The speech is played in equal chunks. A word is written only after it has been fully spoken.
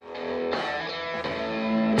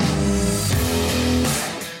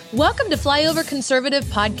Welcome to Flyover Conservative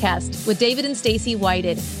Podcast with David and Stacy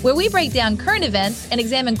Whited, where we break down current events and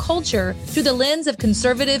examine culture through the lens of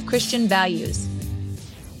conservative Christian values.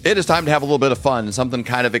 It is time to have a little bit of fun and something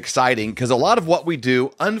kind of exciting, because a lot of what we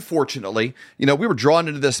do, unfortunately, we were drawn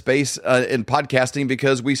into this space in podcasting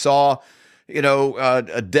because we saw,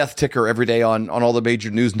 a death ticker every day on all the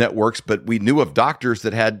major news networks, but we knew of doctors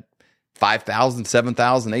that had 5,000,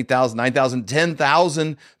 7,000, 8,000, 9,000,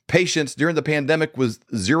 10,000 patients during the pandemic with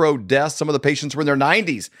zero deaths. Some of the patients were in their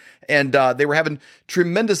 90s, and they were having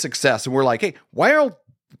tremendous success. And we're like, hey, why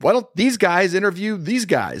don't these guys interview these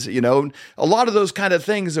guys? A lot of those kind of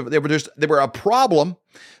things, they were a problem,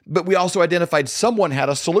 but we also identified someone had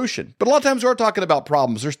a solution. But a lot of times we're talking about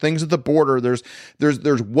problems. There's things at the border.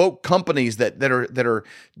 There's woke companies that are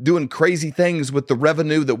doing crazy things with the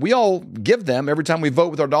revenue that we all give them. Every time we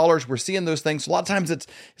vote with our dollars, we're seeing those things. So a lot of times it's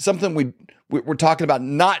something we're talking about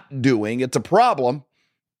not doing. It's a problem,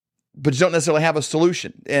 but you don't necessarily have a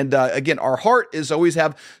solution. And again, our heart is always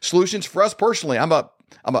have solutions. For us personally, I'm a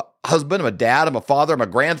husband, I'm a dad, I'm a father, I'm a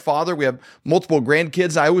grandfather. We have multiple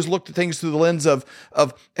grandkids. I always look at things through the lens of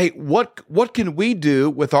hey, what can we do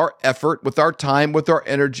with our effort, with our time, with our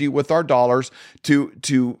energy, with our dollars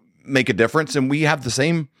to make a difference? And we have the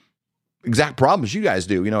same exact problems you guys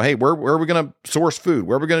do. Hey, where are we going to source food?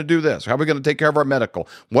 Where are we going to do this? How are we going to take care of our medical?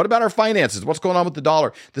 What about our finances? What's going on with the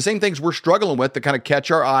dollar? The same things we're struggling with that kind of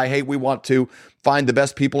catch our eye. Hey, we want to find the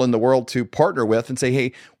best people in the world to partner with and say,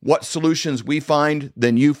 hey, what solutions we find,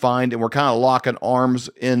 then you find, and we're kind of locking arms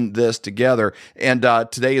in this together. And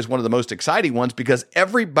today is one of the most exciting ones because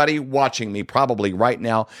everybody watching me probably right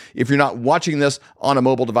now, if you're not watching this on a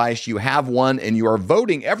mobile device, you have one and you are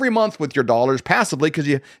voting every month with your dollars passively because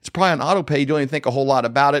it's probably on auto pay. You don't even think a whole lot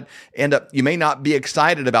about it. And you may not be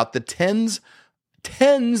excited about the tens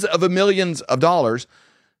of millions of dollars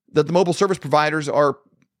that the mobile service providers are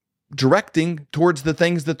directing towards the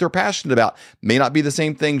things that they're passionate about. May not be the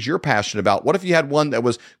same things you're passionate about. What if you had one that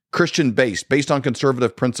was Christian based on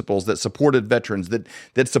conservative principles, that supported veterans,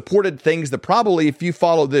 that supported things that probably, if you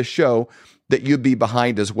follow this show, that you'd be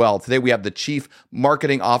behind as well. Today we have the Chief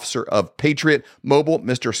Marketing Officer of Patriot Mobile,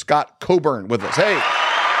 Mr. Scott Coburn, with us. Hey,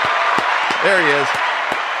 there he is.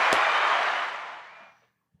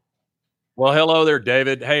 Well, hello there,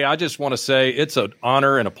 David. Hey, I just want to say it's an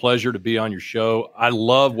honor and a pleasure to be on your show. I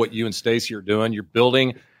love what you and Stacy are doing. You're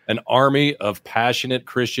building an army of passionate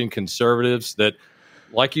Christian conservatives that,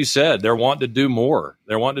 like you said, they're wanting to do more.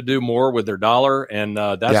 They're wanting to do more with their dollar, and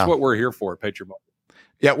that's what we're here for at Patriot Mobile.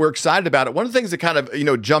 Yeah, we're excited about it. One of the things that kind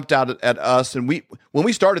of, jumped out at us, and when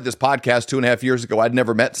we started this podcast 2.5 years ago, I'd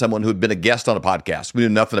never met someone who had been a guest on a podcast. We knew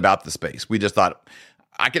nothing about the space. We just thought,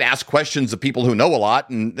 I could ask questions of people who know a lot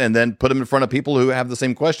and then put them in front of people who have the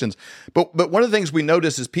same questions. But one of the things we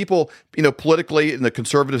notice is people, politically in the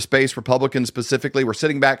conservative space, Republicans specifically, were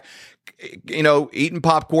sitting back, eating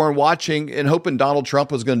popcorn, watching and hoping Donald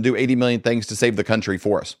Trump was going to do 80 million things to save the country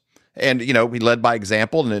for us. And, he led by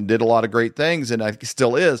example and did a lot of great things, and he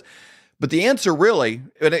still is. But the answer really,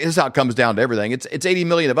 and this is how it comes down to everything, it's 80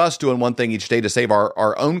 million of us doing one thing each day to save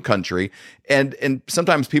our own country. And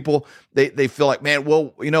sometimes people, they feel like, man,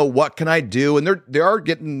 well, what can I do? And they are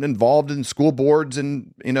getting involved in school boards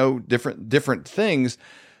and, different things.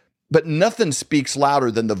 But nothing speaks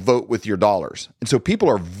louder than the vote with your dollars. And so people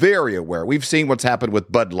are very aware. We've seen what's happened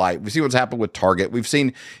with Bud Light. We've seen what's happened with Target. We've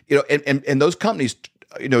seen, and those companies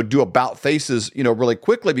do about faces, really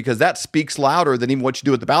quickly, because that speaks louder than even what you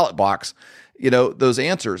do at the ballot box, those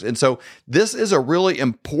answers. And so this is a really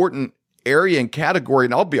important area and category.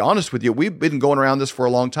 And I'll be honest with you, we've been going around this for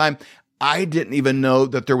a long time. I didn't even know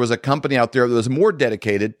that there was a company out there that was more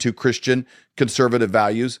dedicated to Christian conservative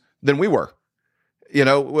values than we were,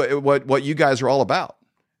 what you guys are all about.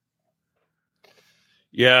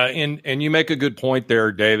 Yeah, and you make a good point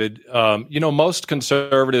there, David. Most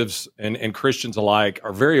conservatives and Christians alike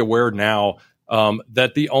are very aware now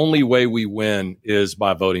that the only way we win is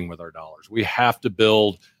by voting with our dollars. We have to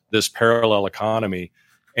build this parallel economy.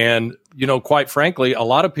 And, quite frankly, a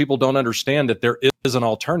lot of people don't understand that there is an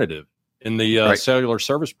alternative in the cellular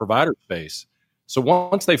service provider space. So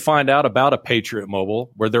once they find out about a Patriot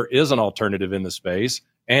Mobile, where there is an alternative in the space,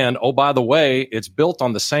 and, oh, by the way, it's built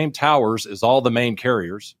on the same towers as all the main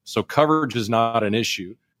carriers, so coverage is not an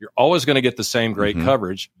issue. You're always going to get the same great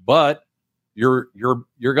coverage, but you're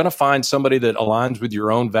going to find somebody that aligns with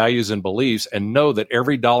your own values and beliefs, and know that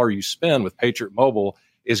every dollar you spend with Patriot Mobile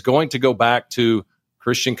is going to go back to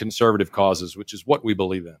Christian conservative causes, which is what we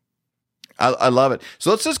believe in. I love it. So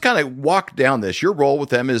let's just kind of walk down this. Your role with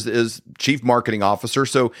them is Chief Marketing Officer.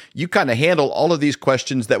 So you kind of handle all of these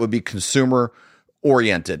questions that would be consumer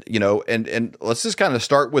oriented, and let's just kind of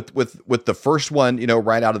start with the first one,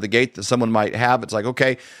 right out of the gate that someone might have. It's like,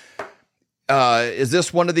 okay, is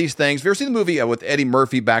this one of these things? Have you ever seen the movie with Eddie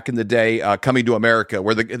Murphy back in the day, Coming to America,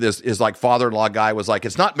 where this is like father-in-law guy was like,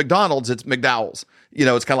 it's not McDonald's, it's McDowell's.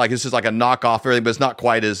 It's kind of like, it's just like a knockoff of everything, but it's not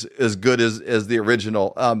quite as good as the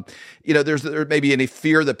original. There may be any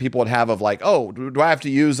fear that people would have of like, oh, do I have to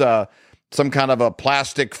use some kind of a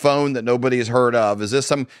plastic phone that nobody has heard of?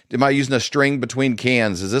 Am I using a string between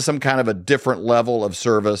cans? Is this some kind of a different level of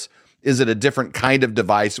service? Is it a different kind of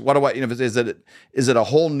device? Is it a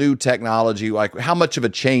whole new technology? Like, how much of a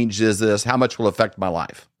change is this? How much will affect my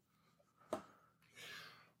life?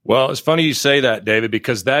 Well, it's funny you say that, David,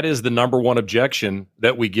 because that is the number one objection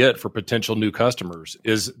that we get for potential new customers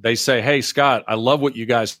is they say, hey, Scott, I love what you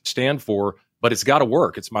guys stand for, but it's got to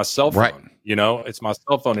work. It's my cell phone, right. It's my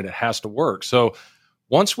cell phone and it has to work. So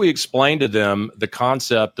once we explain to them the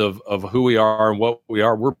concept of who we are and what we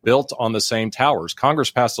are, we're built on the same towers. Congress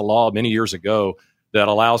passed a law many years ago that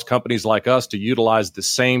allows companies like us to utilize the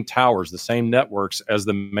same towers, the same networks as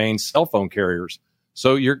the main cell phone carriers.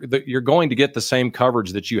 So you're going to get the same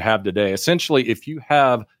coverage that you have today. Essentially, if you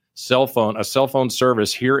have a cell phone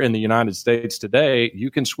service here in the United States today, you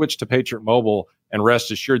can switch to Patriot Mobile and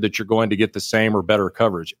rest assured that you're going to get the same or better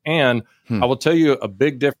coverage. And I will tell you a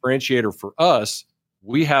big differentiator for us.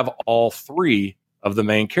 We have all three of the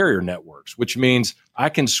main carrier networks, which means I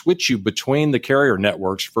can switch you between the carrier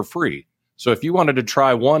networks for free. So if you wanted to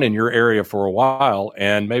try one in your area for a while,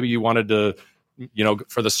 and maybe you wanted to,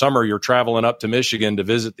 for the summer, you're traveling up to Michigan to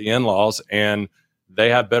visit the in-laws and they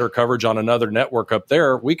have better coverage on another network up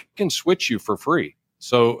there, we can switch you for free.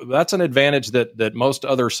 So that's an advantage that most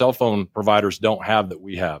other cell phone providers don't have that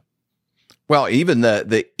we have. Well, even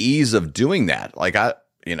the ease of doing that, like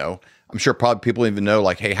I'm sure probably people even know,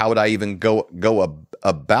 like, hey, how would I even go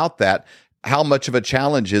about that? How much of a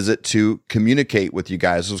challenge is it to communicate with you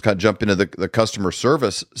guys? Let's kind of jump into the customer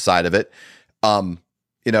service side of it. And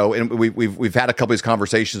we've had a couple of these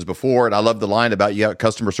conversations before, and I love the line about you have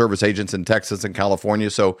customer service agents in Texas and California.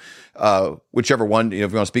 So whichever one, if you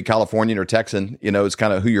want to speak Californian or Texan, it's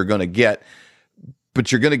kind of who you're going to get.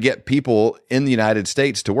 But you're going to get people in the United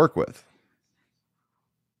States to work with.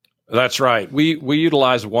 That's right. We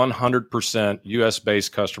utilize 100% U.S.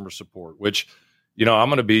 based customer support, which, I'm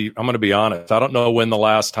going to be honest. I don't know when the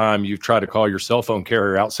last time you've tried to call your cell phone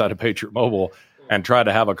carrier outside of Patriot Mobile and try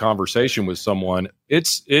to have a conversation with someone.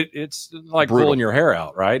 It's like brutal. Pulling your hair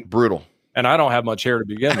out, right? Brutal. And I don't have much hair to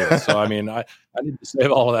begin with. So, I mean, I need to save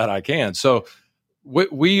all of that I can. So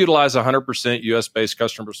we utilize 100% U.S. based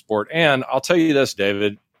customer support. And I'll tell you this,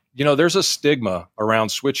 David, there's a stigma around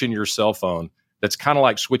switching your cell phone that's kind of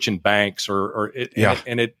like switching banks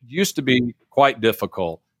and it used to be quite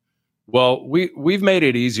difficult. Well, we've made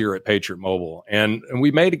it easier at Patriot Mobile, and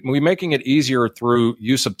we're making it easier through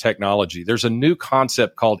use of technology. There's a new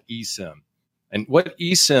concept called eSIM. And what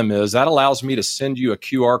eSIM is, that allows me to send you a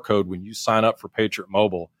QR code when you sign up for Patriot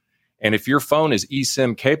Mobile. And if your phone is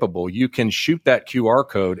eSIM capable, you can shoot that QR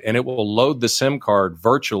code and it will load the SIM card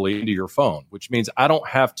virtually into your phone, which means I don't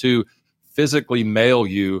have to physically mail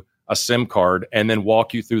you a SIM card and then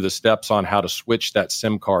walk you through the steps on how to switch that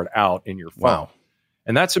SIM card out in your phone. Wow.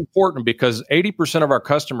 And that's important because 80% of our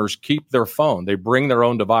customers keep their phone. They bring their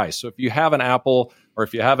own device. So if you have an Apple or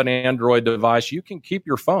if you have an Android device, you can keep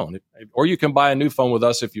your phone, or you can buy a new phone with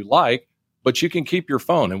us if you like, but you can keep your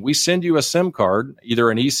phone. And we send you a SIM card, either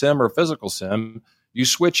an eSIM or a physical SIM. You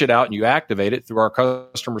switch it out and you activate it through our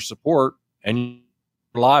customer support and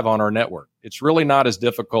you're live on our network. It's really not as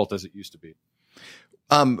difficult as it used to be.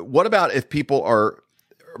 What about if people are,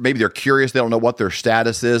 maybe they're curious, they don't know what their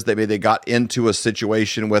status is. Maybe they got into a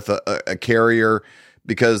situation with a carrier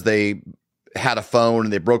because they had a phone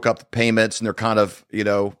and they broke up the payments and they're kind of,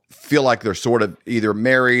 feel like they're sort of either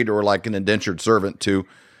married or like an indentured servant to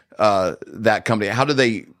that company. How do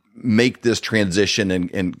they make this transition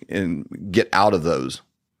and get out of those?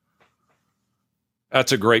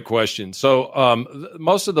 That's a great question. So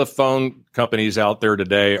most of the phone companies out there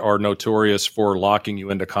today are notorious for locking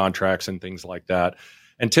you into contracts and things like that.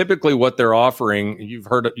 And typically what they're offering, you've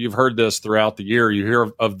heard this throughout the year, you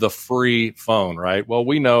hear of the free phone, right? Well,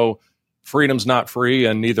 we know freedom's not free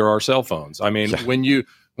and neither are cell phones. I mean, when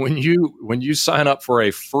you sign up for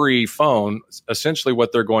a free phone, essentially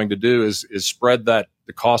what they're going to do is spread the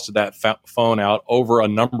cost of that phone out over a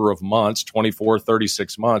number of months, 24,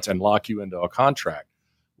 36 months, and lock you into a contract.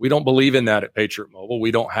 We don't believe in that at Patriot Mobile.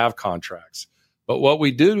 We don't have contracts. But what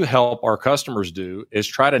we do help our customers do is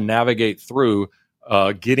try to navigate through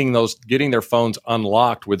getting their phones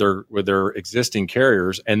unlocked with their existing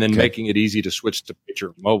carriers and then making it easy to switch to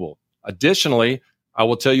Patriot Mobile. Additionally, I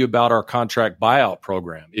will tell you about our contract buyout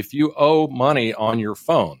program. If you owe money on your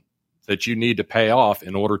phone that you need to pay off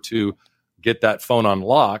in order to get that phone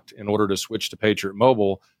unlocked, in order to switch to Patriot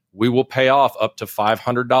Mobile, we will pay off up to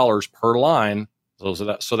 $500 per line.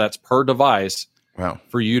 So that's per device. Wow.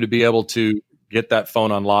 For you to be able to get that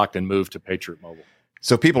phone unlocked and move to Patriot Mobile.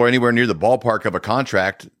 So people are anywhere near the ballpark of a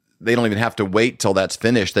contract, they don't even have to wait till that's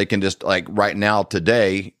finished. They can just, like, right now,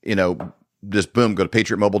 today, just boom, go to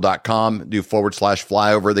patriotmobile.com, do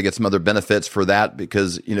 /flyover. They get some other benefits for that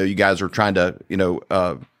because, you guys are trying to,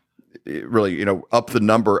 really, up the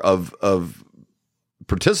number of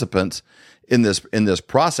participants in this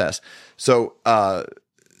process. So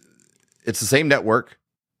it's the same network.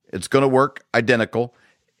 It's going to work identical.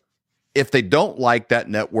 If they don't like that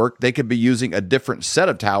network, they could be using a different set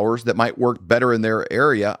of towers that might work better in their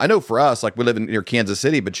area. I know for us, like, we live near Kansas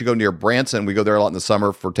City, but you go near Branson, we go there a lot in the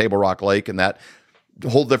summer for Table Rock Lake, and that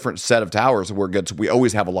whole different set of towers we're good. So we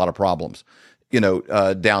always have a lot of problems,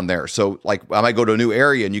 down there. So, like, I might go to a new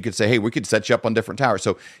area and you could say, hey, we could set you up on different towers.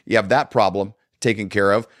 So you have that problem taken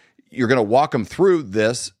care of. You're going to walk them through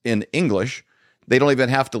this in English. They don't even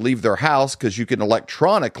have to leave their house because you can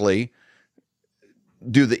electronically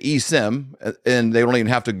do the eSIM, and they don't even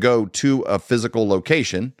have to go to a physical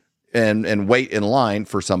location and wait in line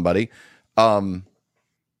for somebody. It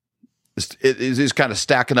is kind of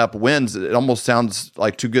stacking up wins. It almost sounds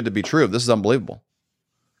like too good to be true. This is unbelievable.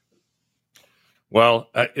 Well,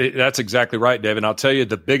 that's exactly right, David. I'll tell you,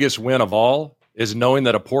 the biggest win of all is knowing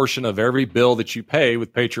that a portion of every bill that you pay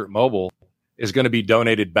with Patriot Mobile is going to be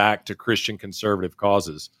donated back to Christian conservative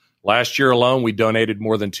causes. Last year alone, we donated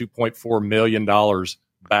more than $2.4 million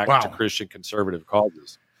back to Christian conservative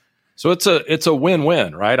causes. So it's a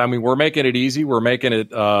win-win, right? I mean, we're making it easy. We're making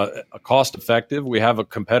it cost effective. We have a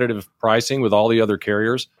competitive pricing with all the other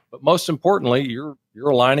carriers. But most importantly, you're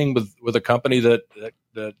aligning with a company that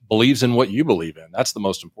believes in what you believe in. That's the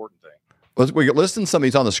most important thing. We're listing some of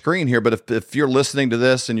these on the screen here, but if you're listening to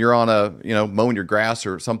this and you're on mowing your grass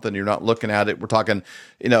or something, you're not looking at it. We're talking,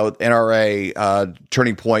 NRA,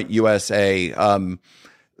 Turning Point USA. Some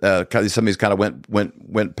of these kind of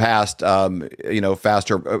went past,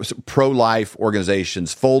 faster. Pro-life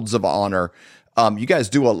organizations, Folds of Honor. You guys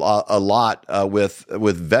do a lot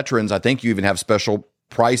with veterans. I think you even have special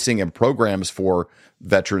pricing and programs for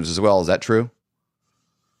veterans as well. Is that true?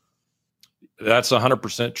 That's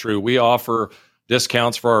 100% true. We offer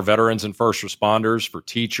discounts for our veterans and first responders, for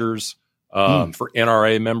teachers, for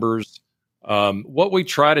NRA members. What we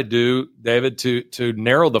try to do, David, to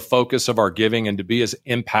narrow the focus of our giving and to be as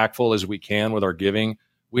impactful as we can with our giving,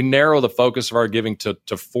 we narrow the focus of our giving to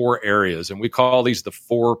 4 areas, and we call these the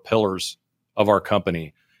 4 pillars of our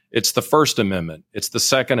company. It's the First Amendment, it's the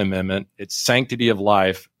Second Amendment, it's sanctity of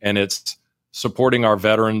life, and it's supporting our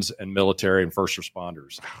veterans and military and first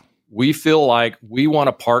responders. We feel like we want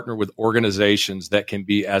to partner with organizations that can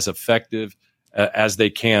be as effective as they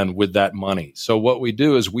can with that money. So what we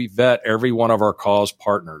do is we vet every one of our cause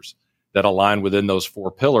partners that align within those 4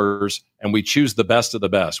 pillars, and we choose the best of the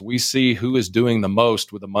best. We see who is doing the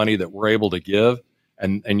most with the money that we're able to give.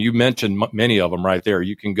 And you mentioned many of them right there.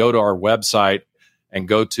 You can go to our website and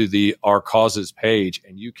go to the Our Causes page,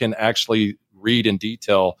 and you can actually read in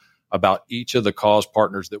detail about each of the cause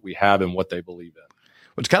partners that we have and what they believe in.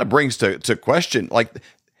 Which kind of brings to question, like,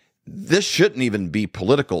 this shouldn't even be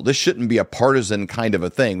political. This shouldn't be a partisan kind of a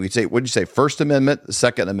thing. We'd say, what'd you say? First Amendment,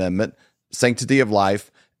 Second Amendment, sanctity of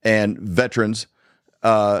life, and veterans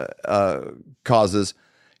causes.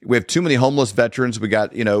 We have too many homeless veterans. We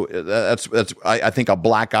got, that's I think a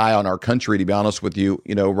black eye on our country, to be honest with you,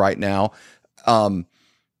 right now.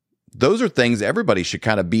 Those are things everybody should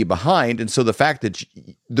kind of be behind. And so the fact that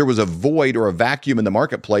there was a void or a vacuum in the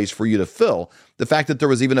marketplace for you to fill, the fact that there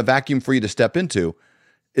was even a vacuum for you to step into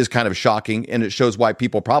is kind of shocking. And it shows why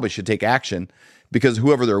people probably should take action, because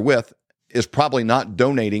whoever they're with is probably not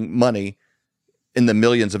donating money in the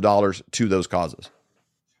millions of dollars to those causes.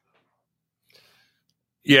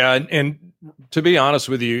 Yeah. And to be honest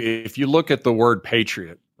with you, if you look at the word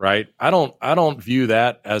patriot, right, I don't view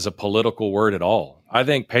that as a political word at all. I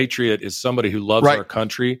think patriot is somebody who loves our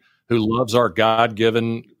country, who loves our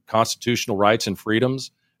God-given constitutional rights and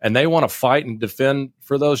freedoms, and they want to fight and defend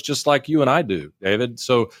for those just like you and I do, David.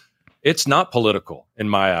 So it's not political in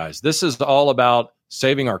my eyes. This is all about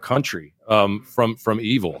saving our country from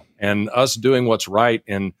evil, and us doing what's right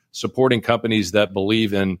and supporting companies that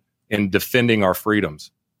believe in defending our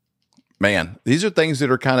freedoms. Man, these are things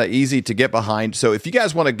that are kind of easy to get behind. So if you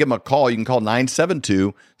guys want to give them a call, you can call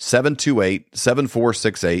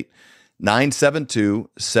 972-728-7468,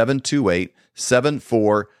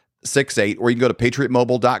 972-728-7468, or you can go to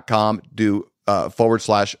patriotmobile.com, do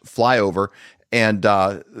 /flyover. And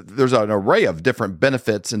there's an array of different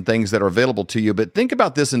benefits and things that are available to you. But think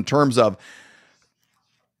about this in terms of,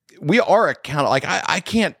 we are accountable. Like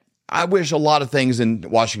I wish a lot of things in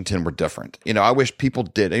Washington were different. I wish people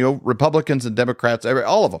did, Republicans and Democrats,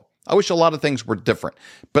 all of them. I wish a lot of things were different,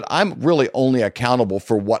 but I'm really only accountable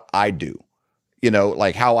for what I do,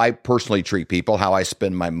 like how I personally treat people, how I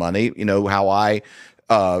spend my money, how I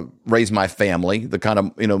raise my family, the kind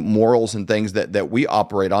of, morals and things that we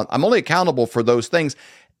operate on. I'm only accountable for those things.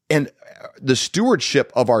 And the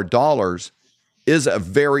stewardship of our dollars is a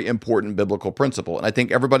very important biblical principle. And I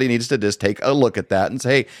think everybody needs to just take a look at that and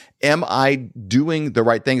say, hey, am I doing the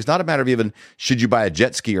right thing? It's not a matter of even should you buy a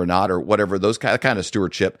jet ski or not, or whatever, those kind of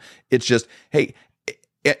stewardship. It's just, hey,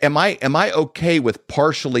 am I okay with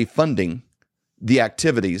partially funding the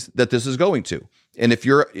activities that this is going to? And if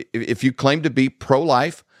you claim to be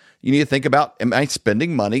pro-life, you need to think about, am I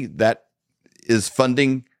spending money that is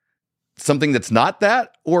funding something that's not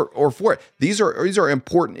that, or for it? These are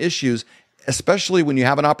important issues, especially when you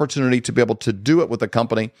have an opportunity to be able to do it with a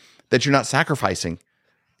company that you're not sacrificing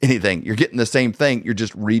anything. You're getting the same thing. You're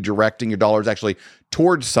just redirecting your dollars actually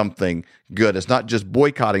towards something good. It's not just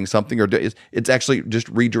boycotting something, it's actually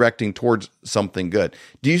just redirecting towards something good.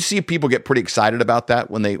 Do you see people get pretty excited about that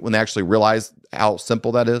when they actually realize how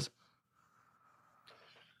simple that is?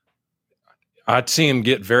 I'd see them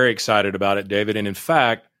get very excited about it, David. And in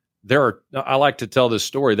fact, I like to tell this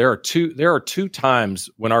story. There are two times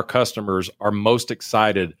when our customers are most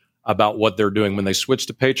excited about what they're doing. When they switch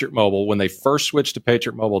to Patriot Mobile, when they first switch to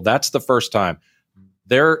Patriot Mobile, that's the first time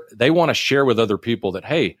they want to share with other people that,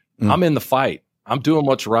 hey, I'm in the fight. I'm doing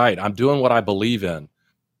what's right. I'm doing what I believe in.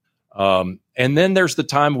 And then there's the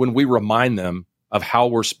time when we remind them of how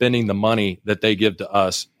we're spending the money that they give to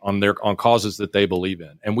us on causes that they believe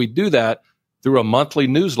in. And we do that through a monthly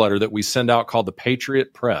newsletter that we send out called the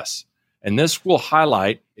Patriot Press. And this will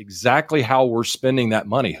highlight exactly how we're spending that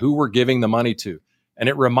money, who we're giving the money to. And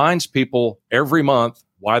it reminds people every month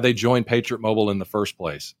why they joined Patriot Mobile in the first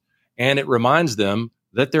place. And it reminds them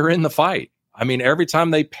that they're in the fight. I mean, every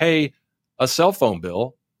time they pay a cell phone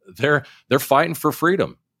bill, they're fighting for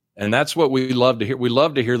freedom. And that's what we love to hear. We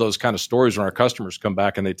love to hear those kind of stories when our customers come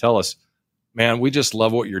back and they tell us, man, we just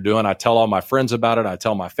love what you're doing. I tell all my friends about it. I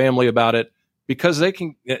tell my family about it. Because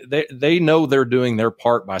they know they're doing their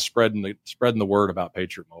part by spreading the word about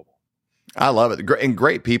Patriot Mobile. I love it. And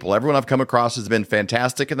great people. Everyone I've come across has been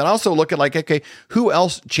fantastic. And then I also look at okay, who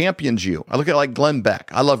else champions you? I look at Glenn Beck.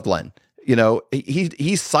 I love Glenn.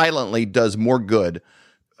 He silently does more good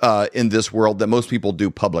in this world than most people do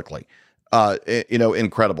publicly.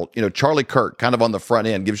 Incredible. Charlie Kirk, kind of on the front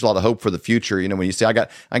end, gives you a lot of hope for the future. When you say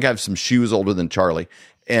I got some shoes older than Charlie.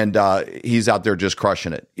 And he's out there just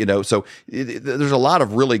crushing it, So there's a lot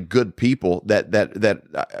of really good people that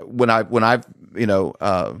when I've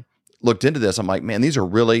looked into this, I'm like, man, these are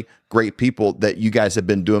really great people that you guys have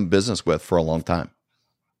been doing business with for a long time.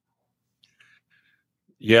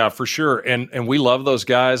 Yeah, for sure. And we love those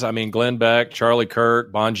guys. I mean, Glenn Beck, Charlie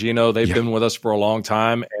Kirk, Bongino, they've been with us for a long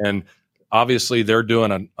time. And obviously they're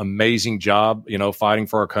doing an amazing job, fighting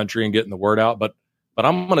for our country and getting the word out. But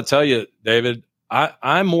I'm going to tell you, David,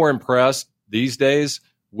 I'm more impressed these days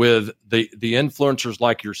with the influencers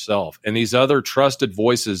like yourself and these other trusted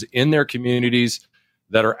voices in their communities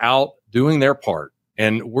that are out doing their part.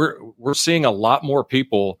 And we're seeing a lot more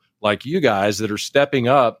people like you guys that are stepping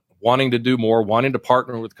up, wanting to do more, wanting to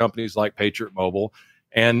partner with companies like Patriot Mobile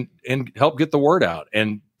and help get the word out.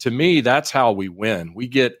 And to me, that's how we win. We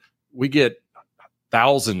get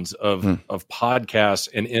thousands of podcasts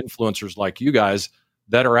and influencers like you guys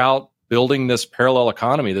that are out building this parallel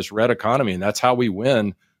economy, this red economy, and that's how we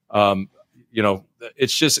win.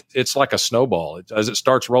 It's like a snowball. As it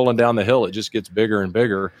starts rolling down the hill, it just gets bigger and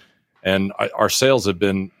bigger, and our sales have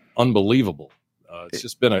been unbelievable.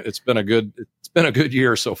 It's been a good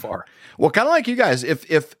year so far. Well, kind of like you guys,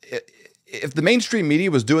 if the mainstream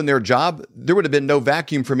media was doing their job, there would have been no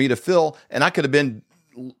vacuum for me to fill, and I could have been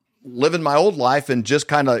living my old life and just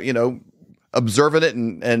kind of observing it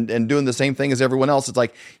and doing the same thing as everyone else. It's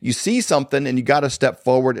like you see something and you got to step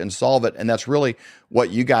forward and solve it. And that's really what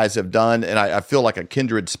you guys have done. And I feel like a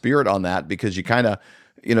kindred spirit on that because you kind of,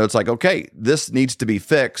 it's like, okay, this needs to be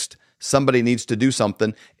fixed. Somebody needs to do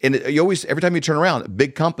something. And you always, every time you turn around,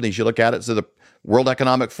 big companies, you look at it. So the World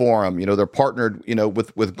Economic Forum, they're partnered,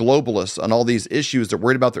 with globalists on all these issues. They're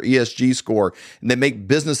worried about their ESG score, and they make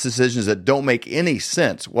business decisions that don't make any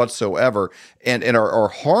sense whatsoever and are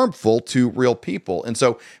harmful to real people. And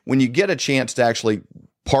so when you get a chance to actually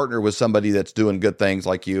partner with somebody that's doing good things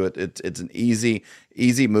like you. It's an easy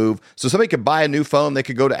move. So somebody could buy a new phone. They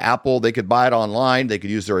could go to Apple. They could buy it online. They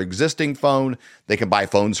could use their existing phone. They can buy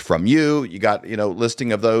phones from you. You got,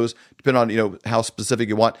 listing of those, depending on, how specific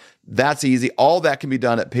you want. That's easy. All that can be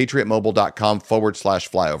done at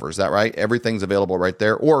patriotmobile.com/flyover. Is that right? Everything's available right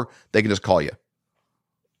there, or they can just call you.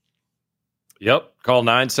 Yep. Call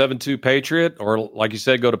 972-PATRIOT, or like you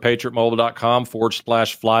said, go to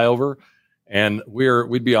patriotmobile.com/flyover. And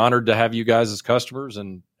we'd be honored to have you guys as customers,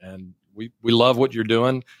 and we love what you're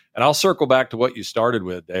doing. And I'll circle back to what you started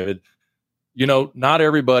with, David. Not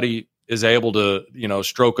everybody is able to,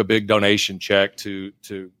 stroke a big donation check to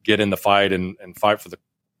get in the fight and fight for the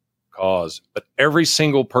cause. But every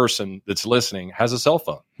single person that's listening has a cell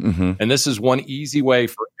phone. Mm-hmm. And this is one easy way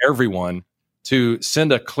for everyone to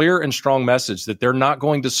send a clear and strong message that they're not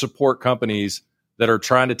going to support companies that are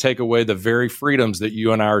trying to take away the very freedoms that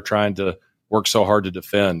you and I are trying to work so hard to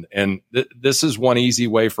defend. And this is one easy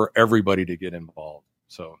way for everybody to get involved.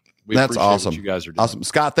 So that's awesome. What you guys are doing. Awesome.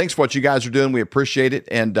 Scott, thanks for what you guys are doing. We appreciate it,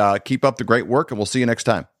 and keep up the great work, and we'll see you next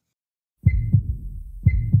time.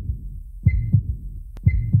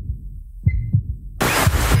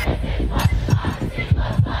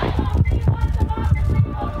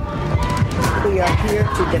 We are here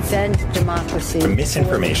to defend democracy.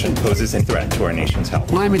 Misinformation poses a threat to our nation's health.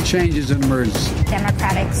 Climate change is an emergency.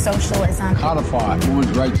 Democratic socialism. Codify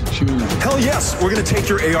women's right to choose. Hell yes, we're going to take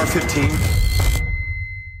your AR-15.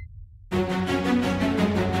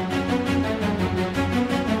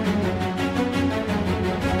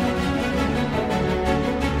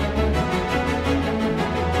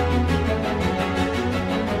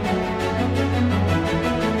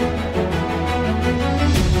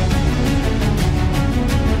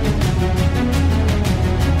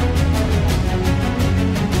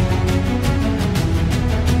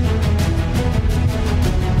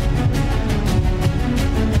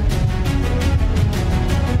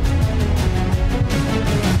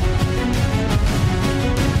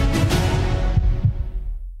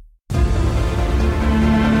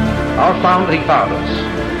 Our founding fathers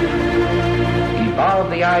evolved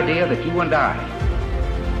the idea that you and I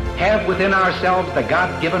have within ourselves the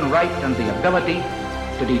God-given right and the ability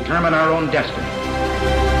to determine our own destiny.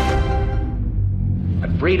 But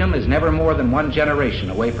freedom is never more than one generation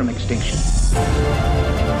away from extinction.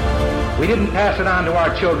 We didn't pass it on to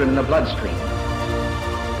our children in the bloodstream.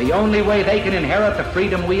 The only way they can inherit the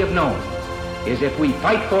freedom we have known is if we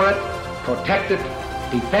fight for it, protect it,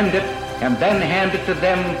 defend it, and then hand it to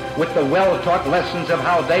them with the well-taught lessons of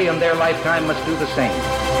how they in their lifetime must do the same.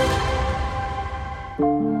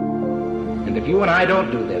 And if you and I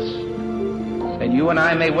don't do this, then you and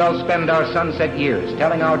I may well spend our sunset years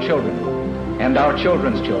telling our children and our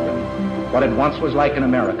children's children what it once was like in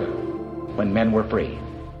America when men were free.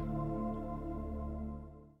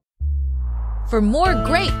 For more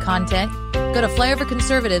great content, go to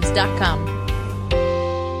flyoverconservatives.com.